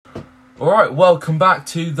Alright, welcome back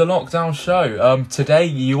to the Lockdown Show. Today,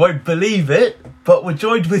 you won't believe it, but we're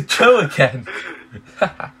joined with Joe again.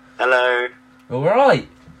 Hello. Alright.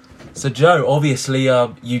 So Joe, obviously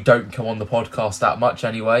you don't come on the podcast that much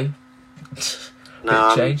anyway.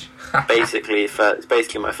 No, change. it's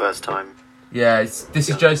basically my first time. Yeah, this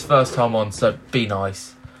is Joe's first time on, so be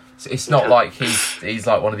nice. It's not like he's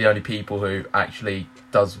like one of the only people who actually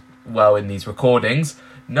does well in these recordings.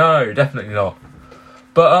 No, definitely not.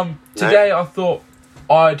 But today I thought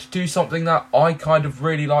I'd do something that I kind of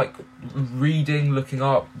really like reading, looking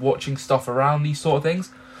up, watching stuff around these sort of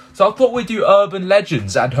things. So I thought we'd do urban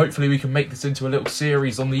legends, and hopefully we can make this into a little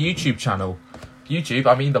series on the YouTube channel.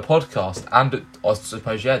 I mean the podcast, and I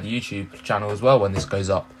suppose, the YouTube channel as well when this goes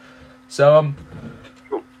up. So,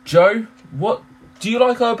 Joe, what do you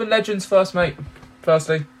like urban legends first, mate?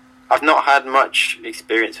 Firstly, I've not had much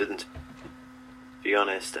experience with them, to be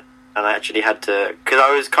honest, and I actually had to, because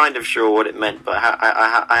I was kind of sure what it meant, but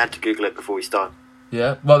I had to Google it before we start.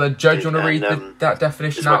 Yeah, well then, Joe, do you want to read that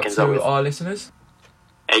definition out to our listeners?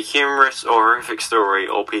 A humorous or horrific story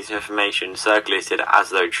or piece of information circulated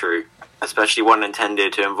as though true, especially one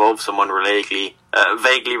intended to involve someone vaguely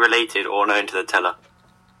related or known to the teller.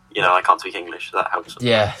 You know, I can't speak English, so that helps.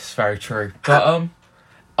 Yeah, it's very true. But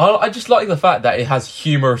I just like the fact that it has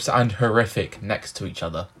humorous and horrific next to each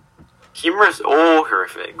other. Humorous or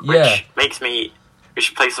horrific, which makes me... We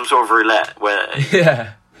should play some sort of roulette where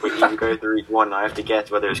we can go through each one. I have to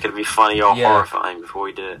guess whether it's going to be funny or horrifying before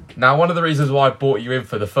we do it. Now, one of the reasons why I brought you in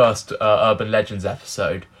for the first Urban Legends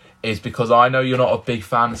episode is because I know you're not a big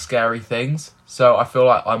fan of scary things, so I feel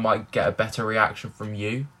like I might get a better reaction from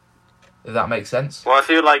you. If that makes sense? Well, I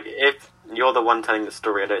feel like if you're the one telling the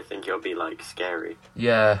story, I don't think it'll be, scary.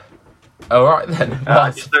 Yeah. Alright then.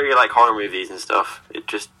 I just know you like horror movies and stuff. It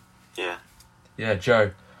just... Yeah. Yeah,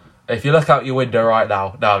 Joe. If you look out your window right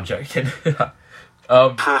now... No, I'm joking.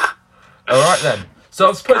 Alright then. So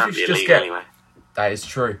I suppose we should just get... Anyway. That is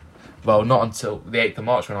true. Well, not until the 8th of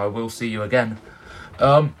March when I will see you again.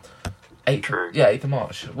 8th of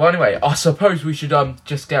March. Well, anyway, I suppose we should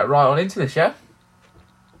just get right on into this, yeah?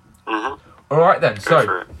 Mm-hmm. Alright then, Go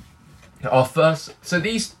for it. Our first... So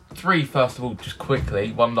these three, first of all, just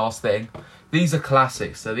quickly, one last thing. These are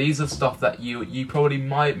classics, so these are stuff that you probably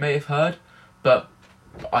may have heard, but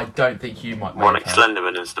I don't think you might More like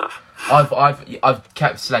Slenderman and stuff. I've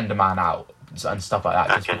kept Slenderman out and stuff like that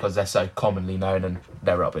just because they're so commonly known and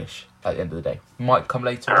they're rubbish at the end of the day. Might come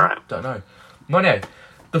later on, don't know. Well, anyway,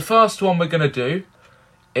 the first one we're going to do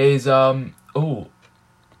is,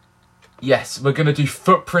 yes, we're going to do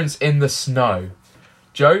Footprints in the Snow.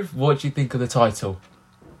 Joe, what do you think of the title?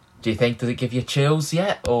 Does it give you chills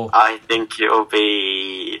yet, or...? I think it'll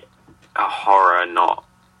be a horror, not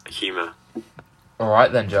humour.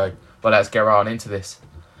 Alright then, Joe. Well, let's get right on into this.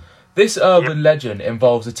 This urban legend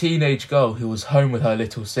involves a teenage girl who was home with her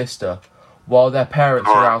little sister while their parents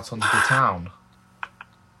were out onto the town.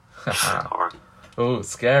 Oh,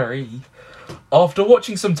 scary. After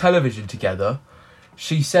watching some television together,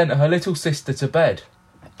 she sent her little sister to bed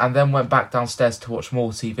and then went back downstairs to watch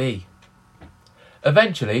more TV.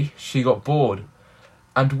 Eventually, she got bored,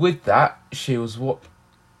 and with that, she got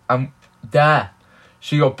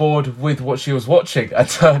bored with what she was watching and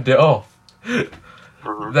turned it off.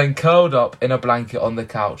 Then curled up in a blanket on the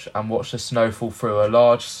couch and watched the snow fall through a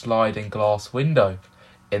large sliding glass window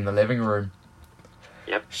in the living room.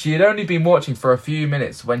 Yep. She had only been watching for a few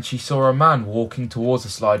minutes when she saw a man walking towards the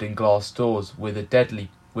sliding glass doors with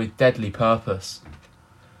deadly purpose.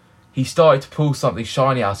 He started to pull something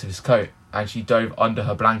shiny out of his coat, and she dove under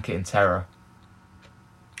her blanket in terror.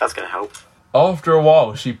 That's going to help. After a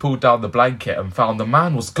while, she pulled down the blanket and found the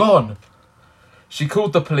man was gone. She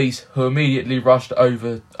called the police, who immediately rushed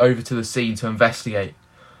over to the scene to investigate.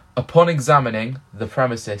 Upon examining the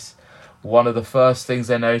premises, one of the first things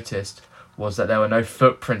they noticed was that there were no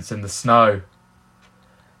footprints in the snow.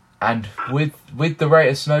 And with the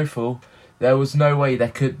rate of snowfall, there was no way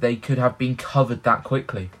they could have been covered that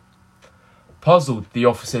quickly. Puzzled, the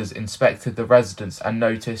officers inspected the residence and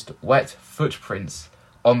noticed wet footprints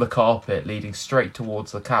on the carpet leading straight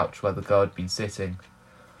towards the couch where the girl had been sitting.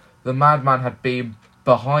 The madman had been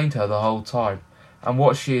behind her the whole time, and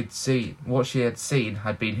what she had seen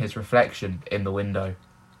had been his reflection in the window.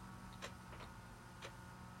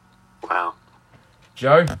 Wow.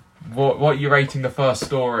 Joe, what are you rating the first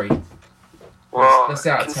story? Well, let's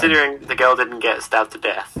say out of 10. Considering the girl didn't get stabbed to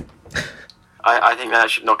death, I think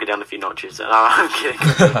that should knock it down a few notches. No, I'm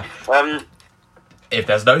kidding. If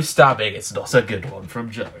there's no stabbing, it's not a good one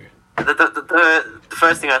from Joe. The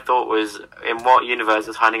first thing I thought was, in what universe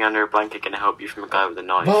is hiding under a blanket going to help you from a guy with a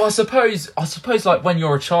knife? Well, I suppose, like, when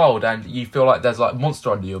you're a child and you feel like there's, like, a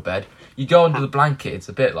monster under your bed, you go under the blanket. It's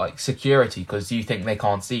a bit like security because you think they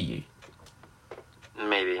can't see you.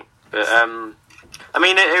 Maybe. But, I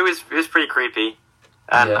mean, it was pretty creepy.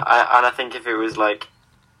 And Yeah. I think if it was, like...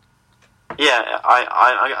 Yeah,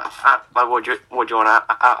 I what do you want,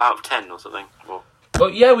 out of 10 or something? Or,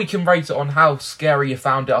 But, yeah, we can rate it on how scary you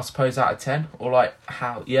found it, I suppose, out of 10. Or, like,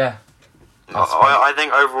 how... Yeah. I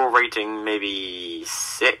think overall rating, maybe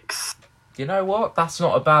 6. You know what? That's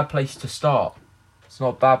not a bad place to start. It's not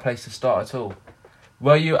a bad place to start at all.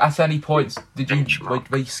 Were you at any points?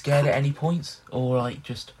 Were you scared at any points, or like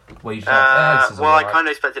just were you just like, this is well, alright? I kind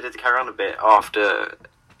of expected it to carry on a bit after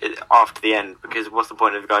the end, because what's the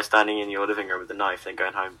point of a guy standing in your living room with a knife then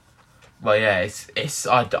going home? Well, yeah,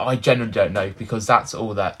 I genuinely don't know because that's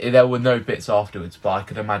all that. There were no bits afterwards, but I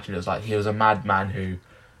could imagine it was like he was a madman who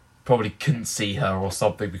probably couldn't see her or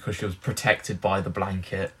something because she was protected by the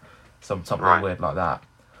blanket, something Right. weird like that.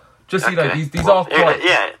 Just Okay. these are quite.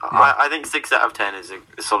 Yeah. I think 6 out of 10 is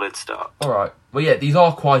a solid start. All right. Well, yeah, these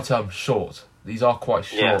are quite short. These are quite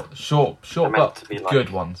short, Yeah. short, They're meant but to be like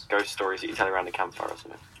good ones. Ghost stories that you tell around a campfire or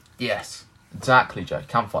something. Yes, exactly, Joe.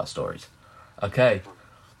 Campfire stories. Okay.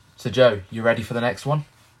 So, Joe, you ready for the next one?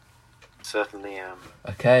 Certainly,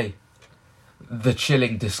 Okay. The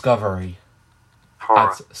chilling discovery. horror.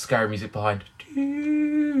 Adds scary music behind.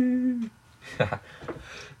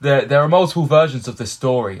 There are multiple versions of this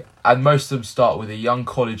story, and most of them start with a young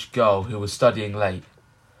college girl who was studying late,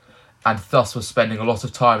 and thus was spending a lot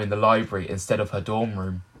of time in the library instead of her dorm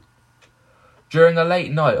room. During a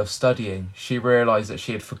late night of studying, she realised that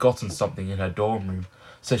she had forgotten something in her dorm room,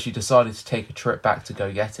 so she decided to take a trip back to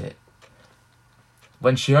go get it.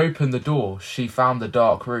 When she opened the door, she found the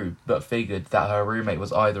dark room, but figured that her roommate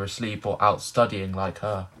was either asleep or out studying like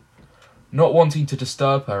her. Not wanting to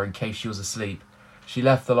disturb her in case she was asleep, she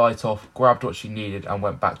left the light off, grabbed what she needed, and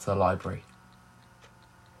went back to the library.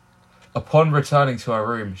 Upon returning to her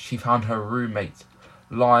room, she found her roommate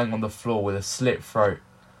lying on the floor with a slit throat,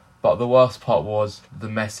 but the worst part was the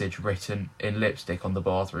message written in lipstick on the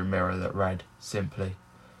bathroom mirror that read, simply,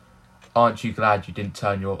 "Aren't you glad you didn't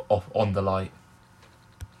turn your off on the light?"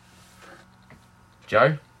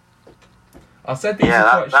 Joe? I said these are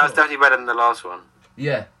quite that was short. definitely better than the last one.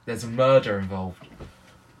 Yeah, there's a murder involved.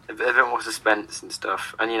 A bit more suspense and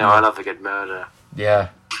stuff. And, I love a good murder. Yeah,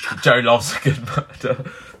 Joe loves a good murder.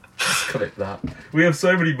 Just clip that. We have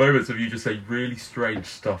so many moments of you just saying really strange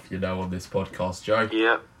stuff, on this podcast, Joe.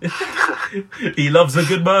 Yep. He loves a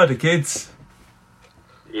good murder, kids.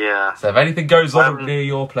 Yeah. So if anything goes on near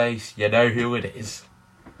your place, you know who it is.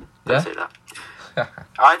 Don't say that.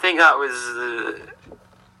 I think that was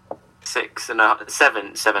 7 out of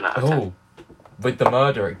 10. Oh, with the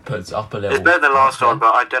murder, it puts up a little. It's better than the last one,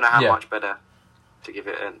 but I don't know how Yeah. much better to give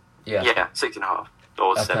it. Yeah. 6.5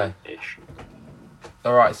 or Okay. 7-ish.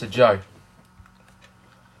 All right, so Joe.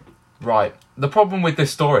 Right, the problem with this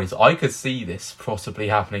story is I could see this possibly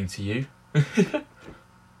happening to you.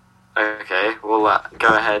 Okay, well, go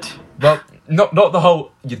ahead. Well, not the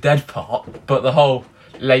whole you're dead part, but the whole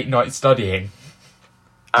late night studying.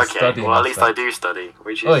 The Okay, studying well, at least I aspect. do study,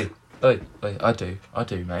 which is... Oi, I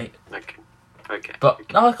do, mate. Okay. But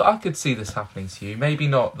I could see this happening to you. Maybe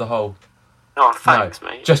not the whole. Oh, thanks, no,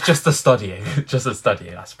 mate. just the studying, just the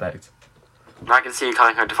studying aspect. I can see you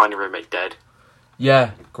coming home to find your roommate dead.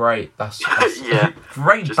 Yeah, great. That's Yeah.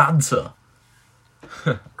 great Just- banter.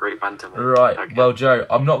 Great banter, mate. Right. Okay. Well, Joe,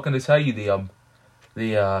 I'm not going to tell you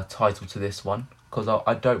the title to this one because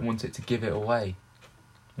I don't want it to give it away.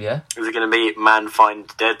 Yeah. Is it going to be Man Find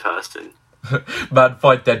Dead Person? Man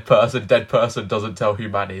find dead person doesn't tell who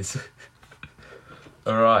man is.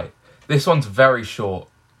 Alright. This one's very short,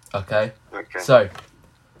 okay? Okay. So, Go.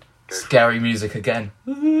 scary music again.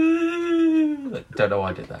 Don't know why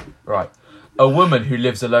I did that. Right. A woman who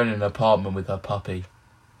lives alone in an apartment with her puppy.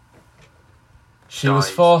 She was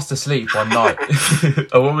Died. fast asleep one night.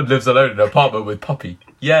 A woman lives alone in an apartment with puppy.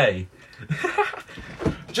 Yay.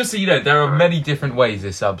 Just so you know, there are many different ways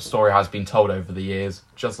this story has been told over the years.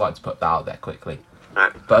 Just like to put that out there quickly.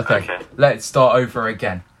 Right. But okay, Okay. let's start over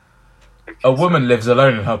again. Okay, A woman lives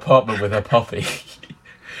alone in her apartment with her puppy.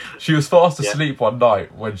 She was fast asleep one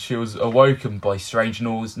night when she was awoken by strange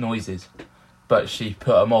noises. But she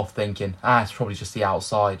put them off thinking, it's probably just the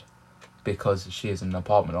outside. Because she is in an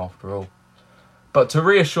apartment after all. But to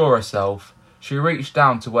reassure herself, she reached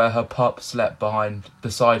down to where her pup slept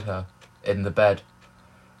beside her in the bed.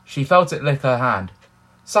 She felt it lick her hand.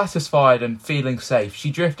 Satisfied and feeling safe,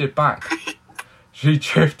 she drifted back. She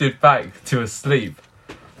drifted back to a sleep.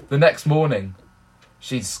 The next morning,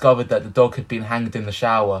 she discovered that the dog had been hanged in the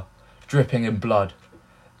shower, dripping in blood.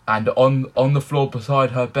 And on the floor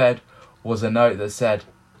beside her bed was a note that said,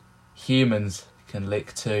 "Humans can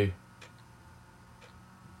lick too."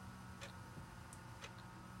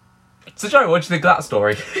 So, Joe, what do you think of that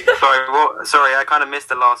story? Sorry, I kind of missed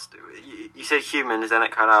the last... You said humans, then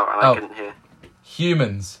it cut out, and I couldn't hear.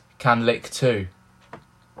 Humans can lick too.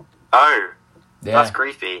 Oh, Yeah. that's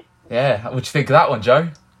creepy. Yeah, what do you think of that one, Joe?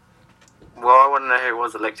 Well, I want to know who it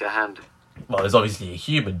was that licked her hand. Well, it's obviously a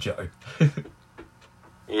human, Joe.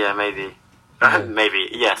 Yeah, maybe. Yeah. Maybe.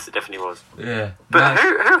 Yes, it definitely was. Yeah. But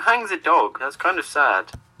who hangs a dog? That's kind of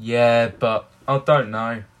sad. Yeah, but I don't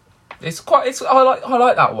know. I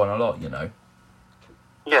like that one a lot, you know.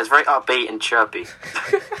 Yeah, it's very upbeat and chirpy.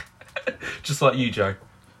 Just like you, Joe.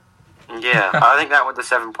 Yeah, I think that was the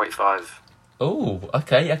 7.5. Oh,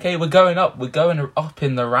 okay, we're going up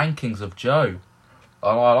in the rankings of Joe.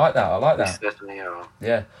 Oh, I like that. We certainly are.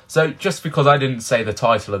 Yeah. So just because I didn't say the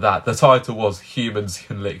title of that, the title was "Humans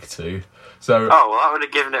Can Lick Too." So. Oh well, I would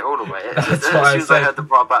have given it all away. As soon as I heard the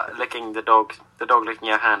part about licking the dog licking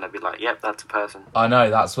your hand, I'd be like, "Yep, that's a person." I know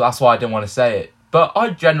that's why I didn't want to say it, but I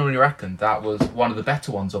genuinely reckon that was one of the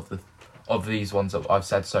better ones of these ones that I've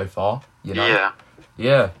said so far. You know. Yeah.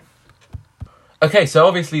 Yeah. Okay, so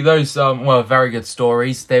obviously those were very good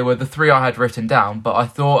stories. They were the 3 I had written down, but I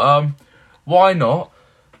thought, why not?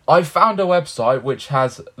 I found a website which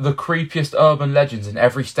has the creepiest urban legends in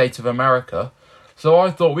every state of America. So I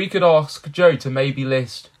thought we could ask Joe to maybe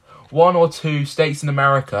list 1 or 2 states in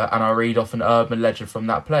America, and I'll read off an urban legend from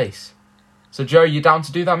that place. So Joe, you down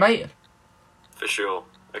to do that, mate? For sure.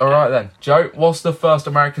 Okay. Alright then. Joe, what's the first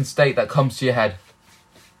American state that comes to your head?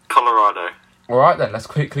 Colorado. Alright then, let's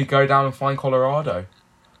quickly go down and find Colorado.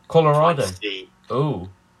 Colorado. Ooh.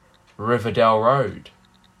 Riverdale Road.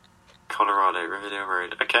 Colorado, Riverdale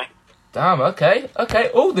Road. Okay. Damn, okay.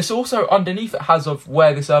 Oh, this also underneath it has of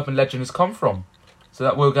where this urban legend has come from. So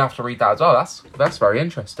that we're going to have to read that as well. That's very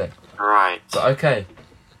interesting. Right. But okay.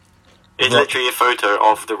 It's literally a photo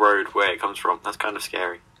of the road where it comes from. That's kind of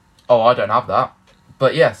scary. Oh, I don't have that.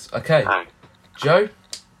 But yes, okay. No. Joe,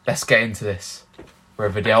 let's get into this.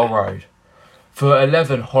 Riverdale Road. For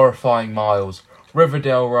 11 horrifying miles,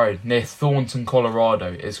 Riverdale Road near Thornton,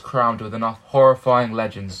 Colorado is crammed with enough horrifying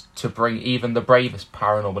legends to bring even the bravest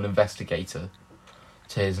paranormal investigator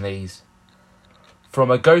to his knees. From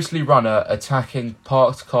a ghostly runner attacking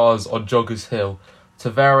parked cars on Joggers Hill to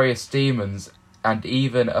various demons and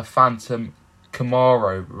even a phantom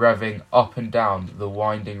Camaro revving up and down the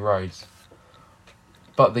winding roads.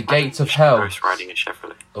 But the gates of hell... Ghost riding a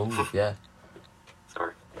Chevrolet. Oh, yeah.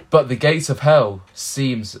 Sorry. But the gates of hell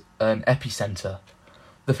seems an epicenter.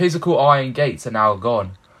 The physical iron gates are now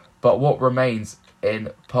gone, but what remains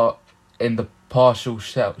in the partial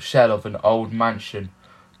shell of an old mansion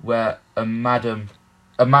where a madman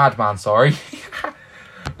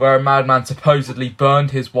supposedly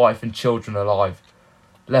burned his wife and children alive,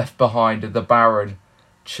 left behind the barren,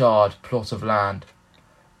 charred plot of land,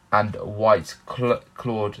 and a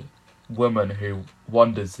white-clawed woman who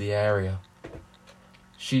wanders the area.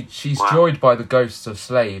 She's joined by the ghosts of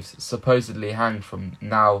slaves supposedly hanged from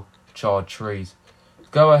now charred trees.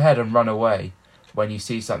 Go ahead and run away when you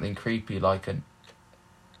see something creepy like an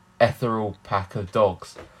ethereal pack of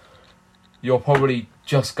dogs. You're probably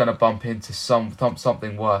just going to bump into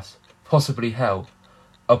something worse, possibly hell,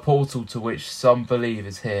 a portal to which some believe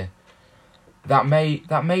is here. That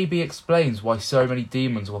maybe explains why so many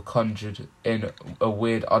demons were conjured in a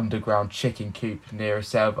weird underground chicken coop near a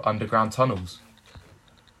set of underground tunnels.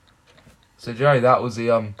 So Joe, that was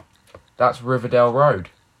that's Riverdale Road.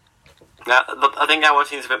 Yeah, I think that one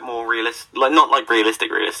seems a bit more realistic. Like not like realistic,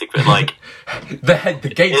 but like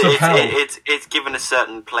the gates of hell. It's given a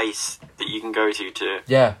certain place that you can go to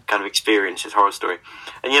kind of experience this horror story.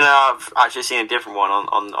 And I've actually seen a different one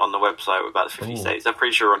on the website about the 50 states. I'm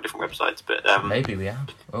pretty sure we're on different websites, but maybe we have.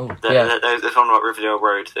 There's one about Riverdale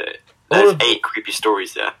Road. There's 8 creepy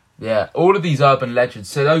stories there. Yeah, all of these urban legends.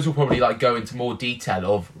 So those will probably go into more detail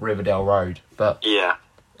of Riverdale Road, but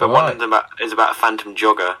one of them is about a phantom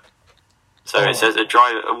jogger. So it says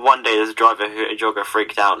one day there's a driver who hit a jogger,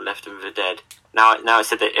 freaked out and left him for dead. Now it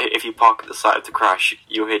said that if you park at the site of the crash,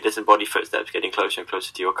 you'll hear disembodied footsteps getting closer and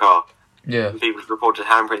closer to your car. Yeah. And people have reported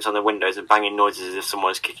handprints on their windows and banging noises as if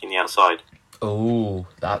someone's kicking the outside. Oh,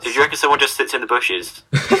 that's... Did you reckon someone just sits in the bushes,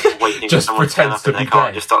 waiting for just someone to turn pretends up to in their be car dead.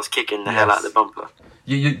 and just starts kicking the hell out of the bumper?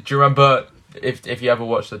 Do you remember, if you ever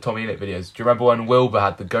watched the Tommy Innit videos, do you remember when Wilbur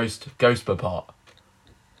had the Ghostbur part?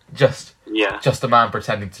 Just a man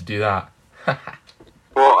pretending to do that.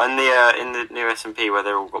 Well, in the new S&P where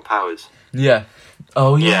they've all got powers. Yeah.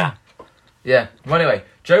 Oh, yeah. Yeah. Well, anyway,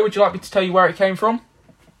 Joe, would you like me to tell you where it came from?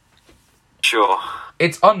 Sure.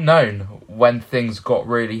 It's unknown when things got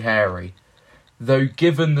really hairy. Though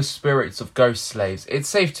given the spirits of ghost slaves, it's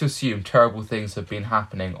safe to assume terrible things have been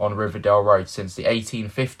happening on Riverdale Road since the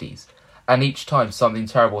 1850s. And each time something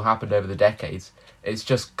terrible happened over the decades, it's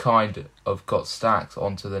just kind of got stacked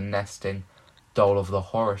onto the nesting doll of the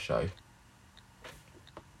horror show.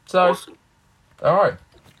 So, Awesome. alright.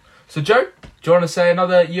 So, Joe, do you want to say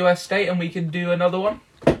another US state and we can do another one?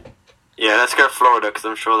 Yeah, let's go Florida, because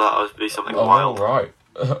I'm sure that'll be something wild. Alright.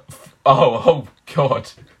 Oh,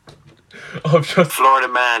 God. I'm just... Florida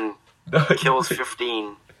man kills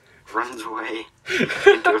 15, runs away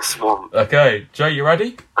into a swamp, Okay, Joe, you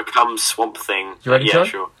ready? becomes Swamp Thing. You ready, Yeah, Joe?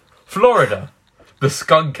 sure. Florida. The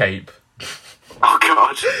Skunk Ape. Oh,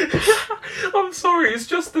 God. I'm sorry, it's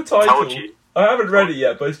just the title. Told you. I haven't read it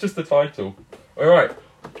yet, but it's just the title. Alright.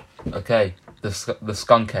 Okay, the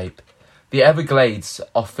Skunk Ape. The Everglades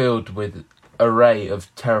are filled with an array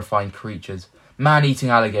of terrifying creatures. Man-eating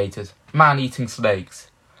alligators, man-eating snakes,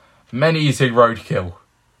 men-eating roadkill.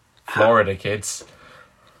 Florida, kids.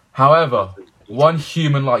 However, one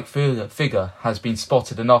human-like figure has been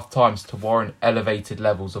spotted enough times to warrant elevated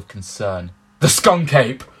levels of concern. The Skunk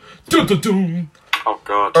Ape! Dun-dun-dun! Oh,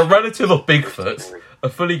 God. A relative of Bigfoot, a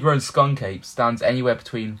fully grown skunk ape stands anywhere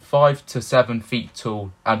between 5 to 7 feet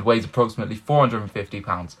tall and weighs approximately 450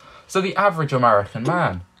 pounds. So the average American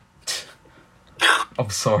man. I'm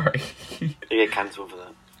sorry. You get cancelled for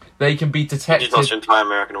that. They can be You just detected. lost your entire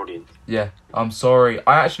American audience. Yeah, I'm sorry.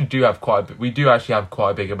 I actually do have we do actually have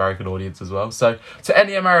quite a big American audience as well. So to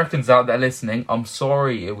any Americans out there listening, I'm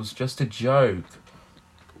sorry. It was just a joke.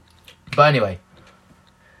 But anyway,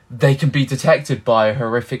 they can be detected by a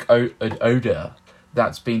horrific odour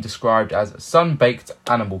that's been described as sun-baked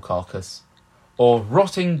animal carcass or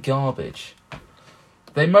rotting garbage.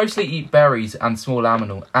 They mostly eat berries and small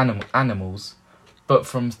animals, but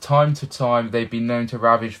from time to time they've been known to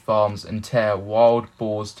ravage farms and tear wild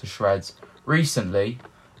boars to shreds. Recently,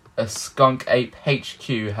 a skunk ape HQ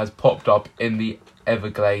has popped up in the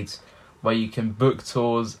Everglades, where you can book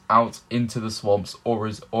tours out into the swamps or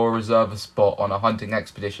reserve a spot on a hunting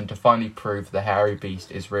expedition to finally prove the hairy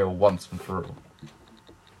beast is real once and for all.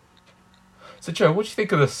 So, Joe, what do you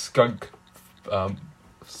think of the skunk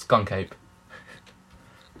ape?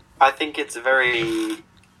 I think it's very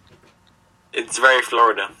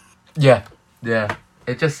Florida. Yeah.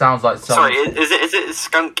 It just sounds like some... Sorry, is it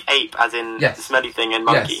skunk ape as in Yes. the smelly thing and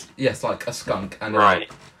monkey? Yes, like a skunk and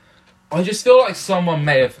Right. I just feel like someone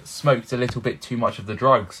may have smoked a little bit too much of the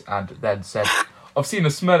drugs and then said, I've seen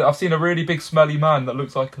a really big smelly man that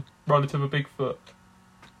looks like a relative of Bigfoot.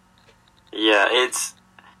 Yeah, it's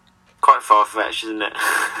quite far-fetched, isn't it?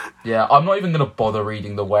 Yeah, I'm not even going to bother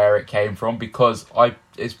reading the where it came from because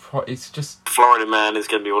it's just... Florida man is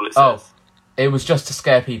going to be all it says. Oh, it was just to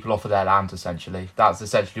scare people off of their land, essentially. That's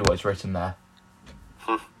essentially what it's written there.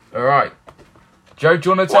 Alright. Joe, do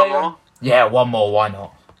you want to tell One more? Yeah, one more, why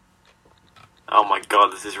not? Oh my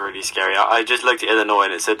God, this is really scary. I just looked at Illinois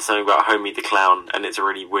and it said something about Homie the Clown, and it's a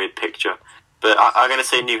really weird picture. But I'm going to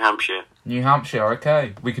say New Hampshire. New Hampshire,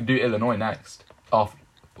 okay. We can do Illinois next. Oh,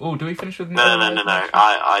 do we finish with No.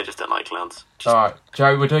 I just don't like clowns. Alright,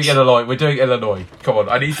 Joe, we're doing Illinois. Come on,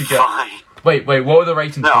 I need to get... Fine. Wait, what were the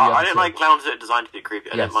ratings No, for the I other don't two? like clowns that are designed to be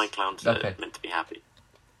creepy. I Yes. don't mind clowns that Okay. are meant to be happy.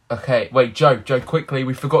 Okay, wait, Joe, quickly,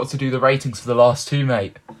 we forgot to do the ratings for the last two,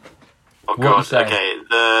 mate. Oh What you God, saying? okay.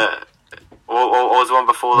 What was the one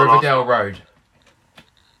before the last? Riverdale Road.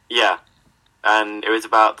 Yeah. And it was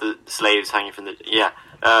about the slaves hanging from the... Yeah.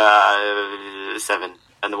 7.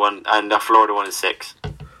 And the Florida one is 6.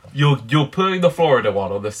 You're putting the Florida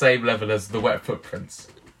one on the same level as the Wet Footprints.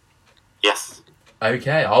 Yes.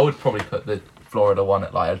 Okay, I would probably put the Florida one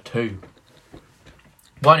at like a 2.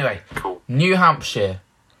 Well, anyway, Cool. New Hampshire.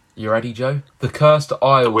 You ready, Joe? The Cursed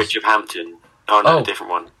Isles. The Witch of Hampton. Oh, no, Oh. a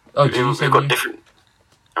different one. Oh, did you We've say got New- different...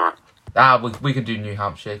 Alright. We can do New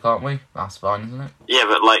Hampshire, can't we? That's fine, isn't it? Yeah,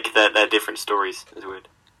 but like, they're different stories. It's weird.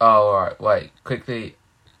 Oh, alright, wait, quickly.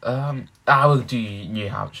 I will do New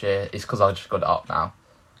Hampshire. It's because I just got it up now.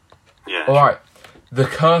 Yeah. Alright. The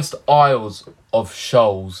Cursed Isles of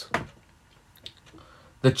Shoals.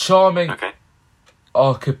 The charming Okay.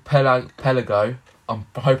 archipelago, I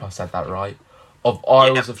hope I said that right, of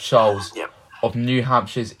Isles Yep. of Shoals Yep. of New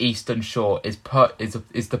Hampshire's eastern shore is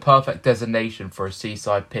the perfect designation for a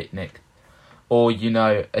seaside picnic. Or,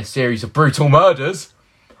 a series of brutal murders.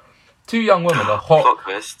 Two young women Plot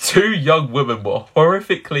twist. were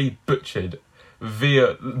horrifically butchered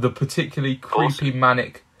via the particularly creepy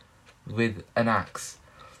manic with an axe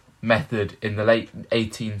method in the late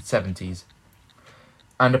 1870s.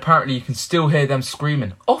 And apparently you can still hear them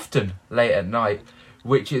screaming, often late at night,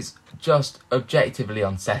 which is just objectively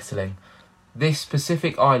unsettling. This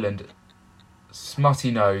specific island,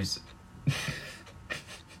 Smutty Nose,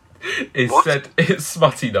 is said... It's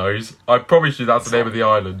Smutty Nose. I promise you that's the name of the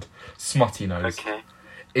island. Smutty Nose. Okay.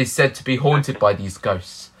 Is said to be haunted by these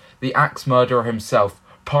ghosts. The axe murderer himself,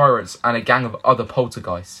 pirates, and a gang of other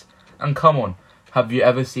poltergeists. And come on, have you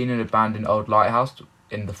ever seen an abandoned old lighthouse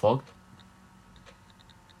in the fog?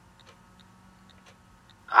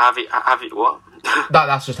 Have you what?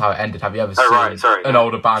 That's just how it ended. Have you ever seen an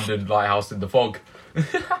old abandoned lighthouse in the fog?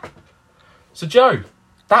 So Joe,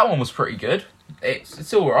 that one was pretty good.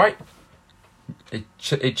 It's all right.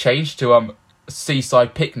 It changed to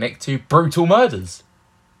seaside picnic to brutal murders.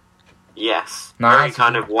 Yes. Nah, Very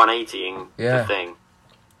kind of 180ing the thing.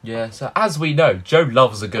 Yeah. So as we know, Joe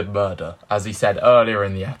loves a good murder, as he said earlier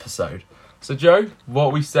in the episode. So Joe, what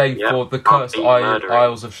are we saying for the cursed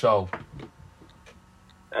Isles of Shoal?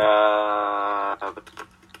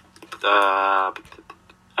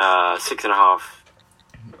 6.5.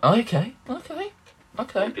 Okay.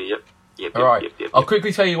 Yep. All right. Yep. I'll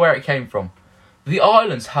quickly tell you where it came from. The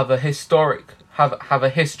islands have a history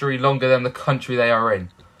longer than the country they are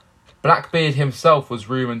in. Blackbeard himself was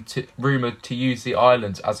rumoured to use the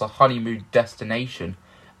islands as a honeymoon destination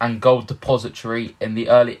and gold depository in the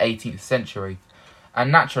early 18th century. And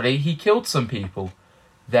naturally, he killed some people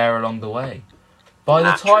there along the way. By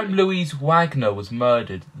the time Louise Wagner was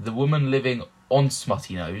murdered, the woman living on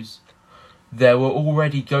Smutty Nose, there were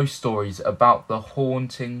already ghost stories about the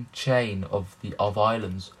haunting chain of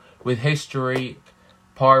islands. With history,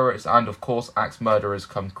 pirates, and of course axe murderers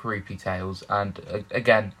come creepy tales, and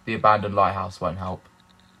again, the abandoned lighthouse won't help.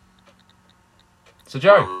 So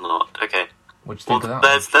Joe, okay. What do you think of that?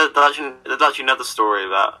 There's actually another story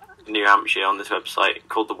about New Hampshire on this website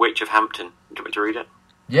called The Witch of Hampton. Do you want me to read it?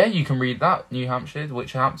 Yeah, you can read that. New Hampshire, The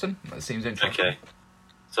Witch of Hampton. That seems interesting. Okay.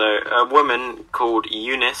 So, a woman called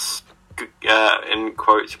Eunice, in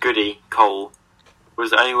quotes, Goody Cole,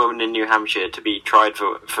 was the only woman in New Hampshire to be tried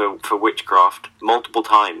for witchcraft multiple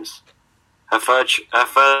times. Her first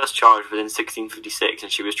charge was in 1656, and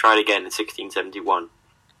she was tried again in 1671.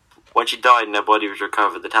 When she died and her body was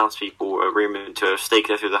recovered, the townspeople were rumoured to have staked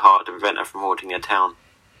her through the heart to prevent her from haunting their town.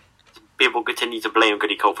 People continue to blame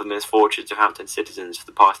Goody Cole for the misfortunes of Hampton citizens for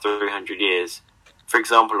the past 300 years. For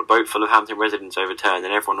example, a boat full of Hampton residents overturned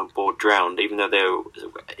and everyone on board drowned, even though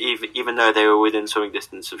they were within swimming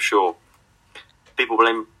distance of shore. People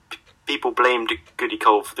blamed Goody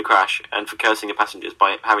Cole for the crash and for cursing the passengers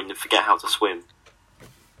by having them forget how to swim.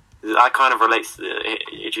 That kind of relates to the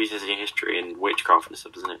GCSE history and witchcraft and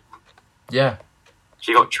stuff, doesn't it? Yeah.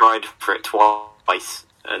 She got tried for it twice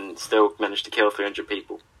and still managed to kill 300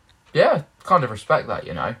 people. Yeah, kind of respect that,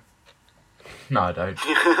 you know. No, I don't.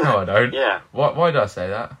 No, I don't. Yeah. Why did I say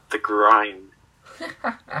that? The grind.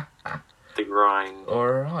 The grind.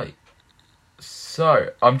 Alright.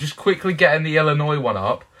 So, I'm just quickly getting the Illinois one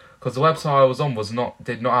up, because the website I was on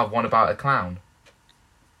did not have one about a clown.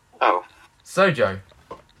 Oh. So, Joe.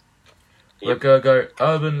 We're going to go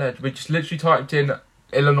urban legend. We just literally typed in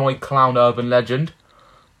Illinois clown urban legend.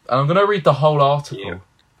 And I'm going to read the whole article. Yeah.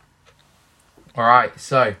 Alright,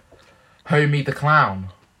 so. Homie the Clown.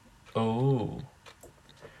 Oh.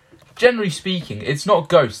 Generally speaking, it's not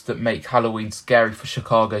ghosts that make Halloween scary for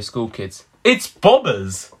Chicago school kids. It's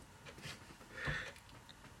bombers!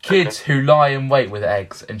 Kids who lie in wait with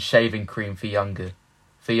eggs and shaving cream for younger,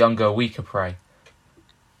 weaker prey.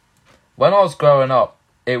 When I was growing up,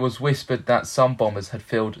 it was whispered that some bombers had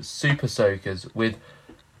filled super soakers with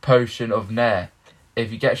potion of Nair. If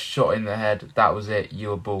you get shot in the head, that was it, you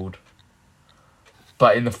were bald.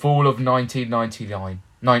 But in the fall of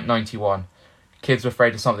 1991, kids were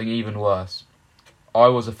afraid of something even worse. I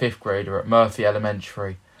was a 5th grader at Murphy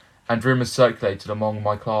Elementary, and rumours circulated among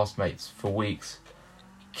my classmates for weeks,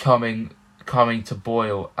 coming to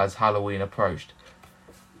boil as Halloween approached.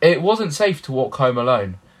 It wasn't safe to walk home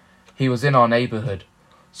alone. He was in our neighbourhood.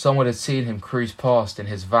 Someone had seen him cruise past in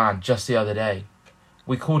his van just the other day.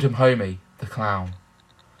 We called him Homie, the Clown.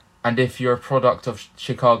 And if you're a product of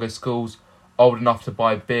Chicago schools, old enough to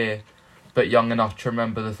buy beer, but young enough to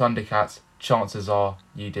remember the Thundercats, chances are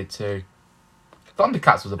you did too.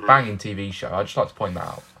 Thundercats was a banging TV show. I'd just like to point that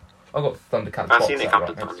out. I've got Thundercats. I've seen it a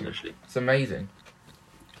couple of times, actually. It's amazing.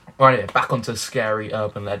 Right, anyway, back onto scary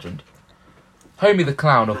urban legend. Homie the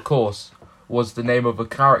Clown, of course, was the name of a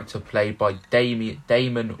character played by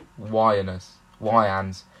Damon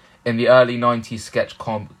Wayans in the early 90s sketch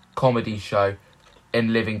comedy show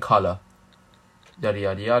In Living Colour. Yada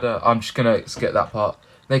yada yada. I'm just gonna skip that part.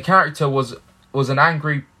 The character was an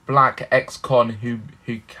angry black ex-con who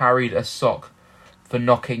carried a sock for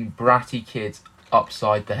knocking bratty kids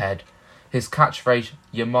upside the head. His catchphrase,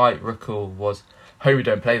 you might recall, was, "Homie,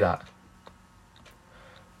 don't play that."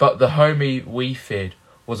 But the homie we feared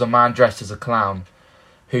was a man dressed as a clown,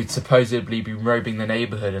 who'd supposedly been roaming the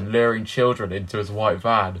neighbourhood and luring children into his white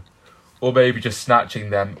van, or maybe just snatching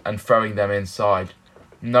them and throwing them inside.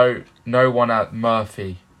 No one at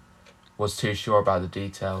Murphy was too sure about the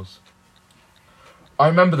details. I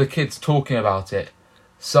remember the kids talking about it.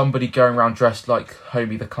 Somebody going around dressed like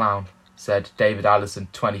Homie the Clown, said David Allison,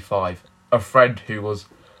 25, a friend who was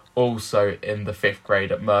also in the 5th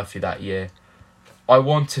grade at Murphy that year. I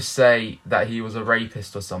want to say that he was a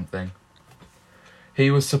rapist or something.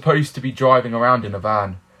 He was supposed to be driving around in a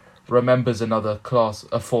van, remembers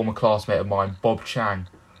a former classmate of mine, Bob Chang.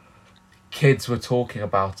 Kids were talking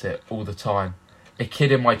about it all the time. A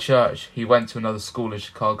kid in my church, he went to another school in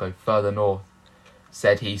Chicago, further north,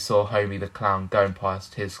 said he saw Homie the Clown going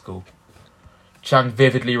past his school. Chang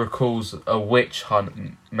vividly recalls a witch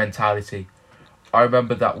hunt mentality. I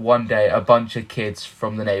remember that one day a bunch of kids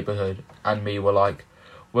from the neighbourhood and me were like,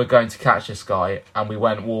 we're going to catch this guy, and we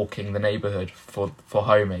went walking the neighbourhood for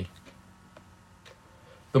Homie.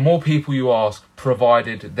 The more people you ask,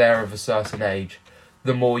 provided they're of a certain age,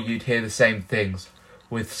 the more you'd hear the same things,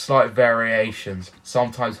 with slight variations.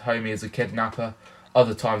 Sometimes Homie is a kidnapper,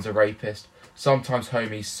 other times a rapist, sometimes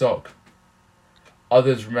Homie's sock.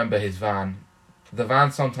 Others remember his van. The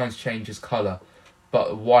van sometimes changes colour,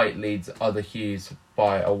 but white leads other hues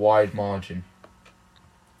by a wide margin.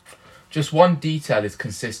 Just one detail is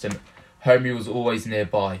consistent. Homie was always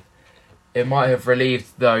nearby. It might have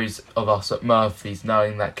relieved those of us at Murphy's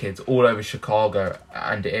knowing that kids all over Chicago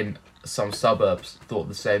and in some suburbs thought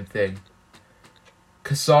the same thing.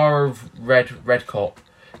 Cassara of Redcop,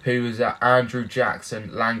 who was at Andrew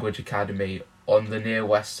Jackson Language Academy on the near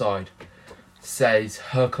west side, says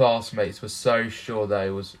her classmates were so sure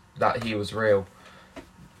that he was real.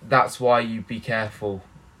 That's why you had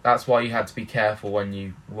to be careful when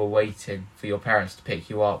you were waiting for your parents to pick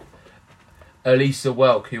you up. Elisa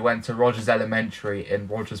Welk, who went to Rogers Elementary in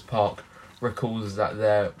Rogers Park, recalls that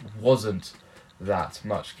there wasn't that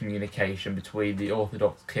much communication between the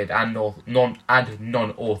Orthodox kid and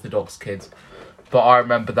non-Orthodox kids. But I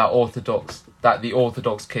remember that the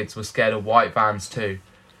Orthodox kids were scared of white vans too.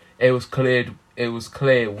 It was clear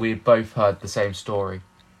we both heard the same story.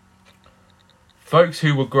 Folks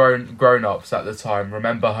who were grown-ups at the time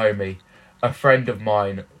remember Homie. A friend of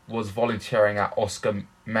mine was volunteering at Oscar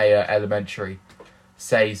Mayer Elementary.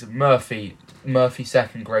 Says Murphy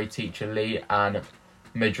 2nd grade teacher Lee Ann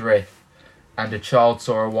Madrith and a child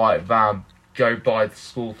saw a white van go by the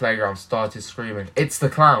school playground, started screaming, "It's the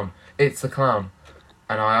clown! It's the clown!"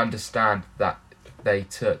 And I understand that they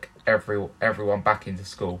took everyone back into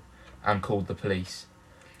school and called the police,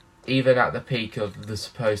 even at the peak of the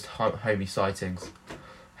supposed Homie sightings.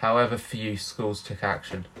 However, few schools took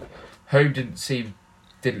action. Home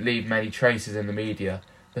didn't leave many traces in the media.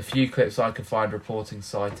 The few clips I could find reporting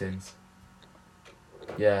sightings.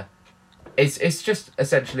 Yeah, it's just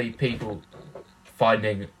essentially people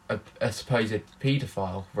finding a supposed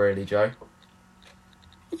paedophile, really, Joe.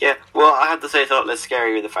 Yeah, well, I have to say it's a lot less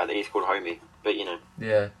scary with the fact that he's called Homie, but you know.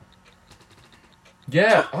 Yeah.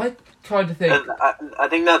 Yeah, I kind of think. I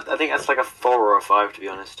think that's like a 4 or a 5, to be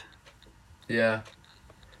honest. Yeah,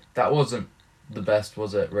 that wasn't the best,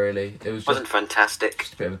 was it? Really, it wasn't fantastic.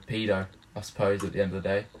 Just a bit of a pedo, I suppose, at the end of the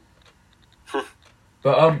day.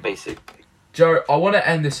 But basically, Joe, I want to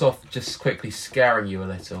end this off just quickly scaring you a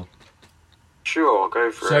little. Sure,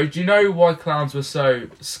 go for it. So, do you know why clowns were so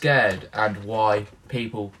scared and why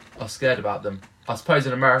people are scared about them? I suppose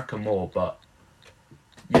in America more, but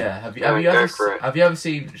yeah. Have you ever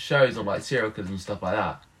seen shows on like serial killers and stuff like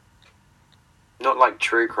that? Not like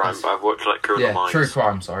true crime, but I've watched like Criminal Minds. True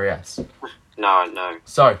crime. Sorry, yes. No.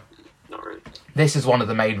 So, not really. This is one of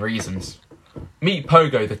the main reasons. Meet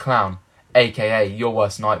Pogo the Clown, aka your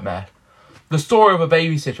worst nightmare. The story of a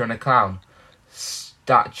babysitter and a clown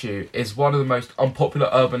statue is one of the most unpopular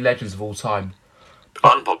urban legends of all time.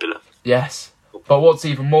 Unpopular? Yes. But what's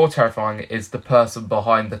even more terrifying is the person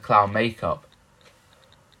behind the clown makeup.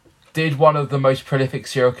 Did one of the most prolific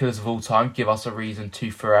serial killers of all time give us a reason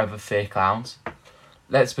to forever fear clowns?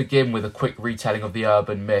 Let's begin with a quick retelling of the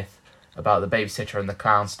urban myth about the babysitter and the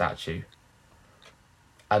clown statue.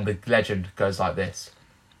 And the legend goes like this.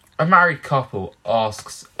 A married couple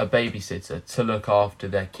asks a babysitter to look after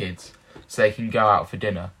their kids so they can go out for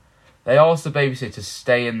dinner. They ask the babysitter to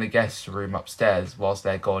stay in the guest room upstairs whilst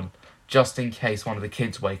they're gone, just in case one of the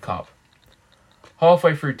kids wake up.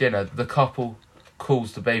 Halfway through dinner, the couple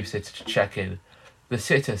calls the babysitter to check in. The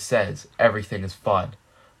sitter says everything is fine,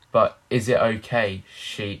 but is it okay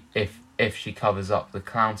if she covers up the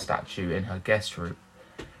clown statue in her guest room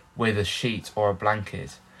with a sheet or a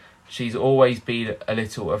blanket? She's always been a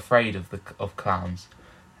little afraid of clowns,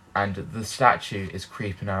 and the statue is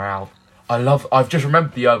creeping her out. I've just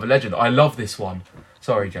remembered the urban legend. I love this one.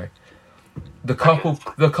 Sorry, Joe. The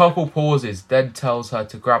couple pauses, then tells her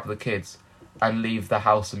to grab the kids and leave the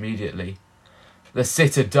house immediately. The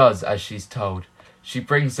sitter does as she's told. She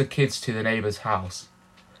brings the kids to the neighbour's house.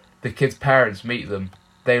 The kids' parents meet them.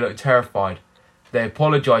 They look terrified. They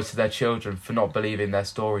apologise to their children for not believing their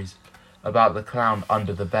stories about the clown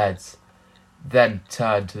under the beds. Then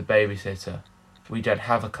turn to the babysitter. We don't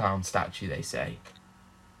have a clown statue, they say.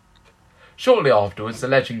 Shortly afterwards, the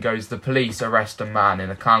legend goes the police arrest a man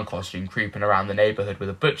in a clown costume creeping around the neighbourhood with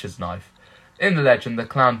a butcher's knife. In the legend, the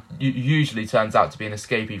clown usually turns out to be an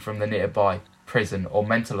escapee from the nearby prison or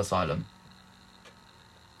mental asylum.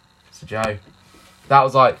 So, Joe, that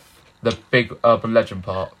was like the big urban legend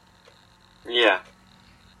part. Yeah.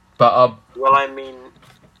 But, well, I mean,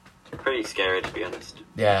 pretty scary, to be honest.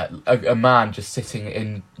 Yeah, a man just sitting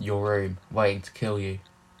in your room waiting to kill you.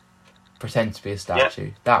 Pretend to be a statue.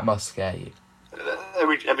 Yep. That must scare you. Let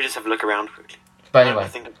me just have a look around quickly. But anyway, I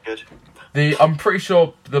think I'm good. I'm pretty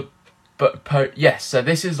sure yes. So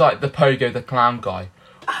this is like the Pogo the Clown guy.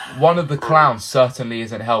 One of the clowns certainly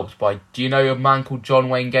isn't helped by. Do you know a man called John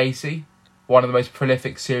Wayne Gacy? One of the most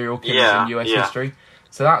prolific serial killers in US history.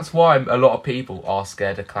 So that's why a lot of people are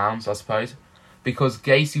scared of clowns, I suppose. Because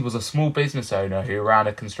Gacy was a small business owner who ran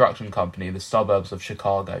a construction company in the suburbs of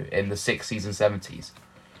Chicago in the 60s and 70s.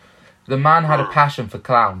 The man had a passion for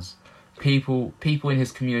clowns. People in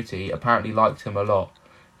his community apparently liked him a lot.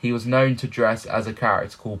 He was known to dress as a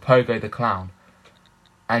character called Pogo the Clown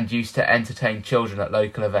and used to entertain children at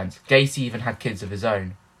local events. Gacy even had kids of his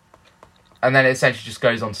own. And then it essentially just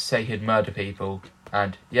goes on to say he'd murder people.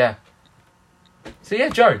 And, yeah. So, yeah,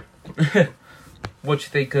 Joe. What do you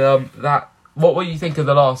think What do you think of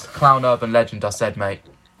the last clown urban legend I said, mate?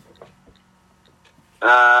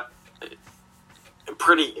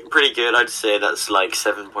 Pretty good. I'd say that's like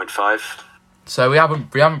 7.5. So we haven't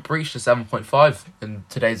breached a 7.5 in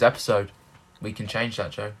today's episode. We can change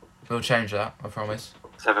that, Joe. We'll change that, I promise.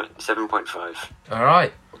 7.5. All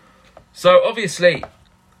right. So obviously,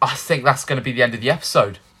 I think that's going to be the end of the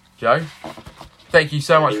episode, Joe. Thank you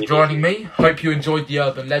so much for joining me. Hope you enjoyed the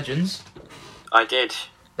urban legends. I did.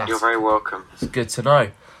 You're very welcome. It's good to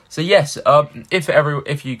know. So yes,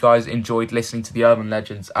 if you guys enjoyed listening to the urban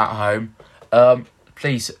legends at home,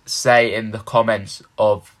 please say in the comments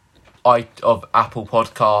of Apple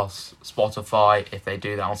Podcasts, Spotify, if they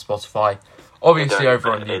do that on Spotify. Obviously over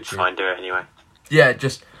on YouTube. It's fine, do it anyway. Yeah,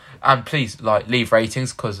 and please leave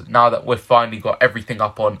ratings, because now that we've finally got everything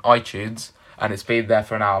up on iTunes and it's been there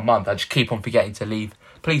for an hour a month, I just keep on forgetting to leave.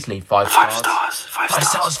 Please leave 5 stars.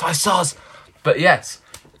 5 stars. But yes,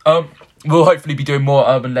 we'll hopefully be doing more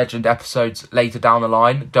urban legend episodes later down the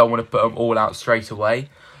line. Don't want to put them all out straight away.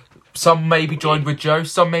 Some may be joined with Joe,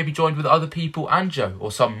 some may be joined with other people and Joe,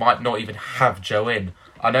 or some might not even have Joe in.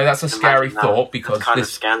 I know that's a scary thought because it's kind of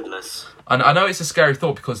scandalous. And I know it's a scary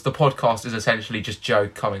thought because the podcast is essentially just Joe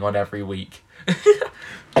coming on every week.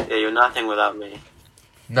 Yeah, you're nothing without me.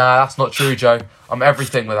 Nah, that's not true, Joe. I'm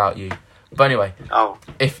everything without you. But anyway,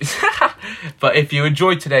 if you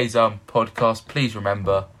enjoyed today's podcast, please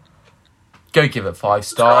remember, go give it 5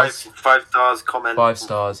 stars. 5 stars, comment. 5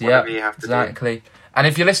 stars, yeah, exactly. Do. And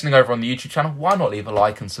if you're listening over on the YouTube channel, why not leave a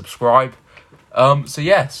like and subscribe? So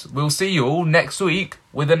yes, we'll see you all next week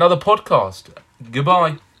with another podcast.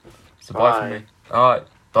 Goodbye. So bye from me. Alright,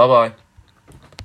 bye-bye.